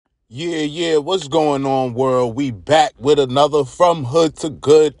Yeah, what's going on, world? We back with another From Hood to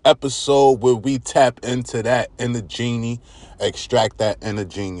Good episode where we tap into that inner genie, extract that inner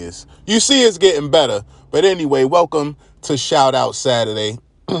genius. You see it's getting better. But anyway, welcome to Shout Out Saturday.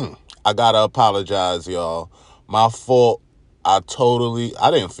 I gotta apologize, y'all. My fault. I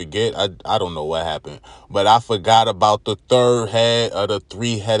didn't forget. I don't know what happened. But I forgot about the third head of the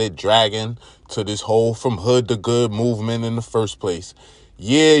three-headed dragon to this whole From Hood to Good movement in the first place.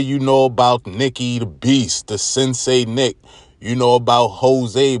 Yeah, you know about Nikki the Beast, the Sensei Nick. You know about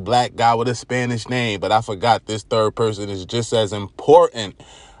Jose, black guy with a Spanish name. But I forgot this third person is just as important.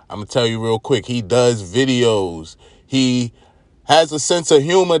 I'm going to tell you real quick. He does videos. He has a sense of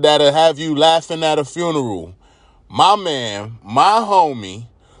humor that'll have you laughing at a funeral. My man, my homie,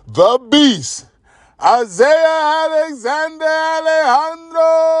 the Beast, Isaiah Alexander Alejandro.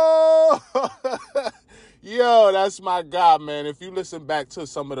 Yo, that's my guy, man. If you listen back to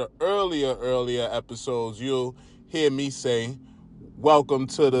some of the earlier episodes, you'll hear me say, welcome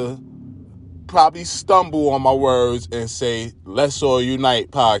to the, probably stumble on my words and say, Let's All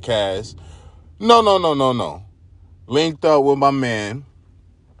Unite podcast. No. Linked up with my man.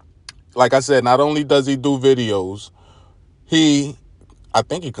 Like I said, not only does he do videos, I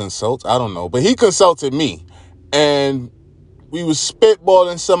think he consults, I don't know, but he consulted me. And we was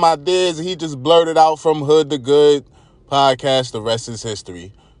spitballing some ideas, and he just blurted out From Hood to Good podcast. The rest is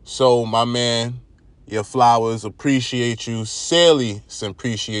history. So, my man, your flowers, appreciate you. Sincerely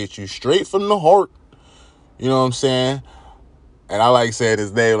appreciate you. Straight from the heart. You know what I'm saying? And I like saying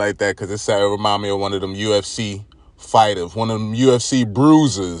his name like that because it remind me of one of them UFC fighters, one of them UFC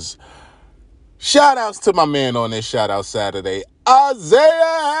bruisers. Shout outs to my man on this Shout Out Saturday,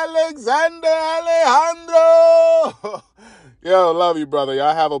 Isaiah Alexander Alejandro. Yo, love you, brother.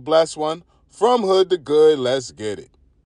 Y'all have a blessed one. From Hood to Good, let's get it.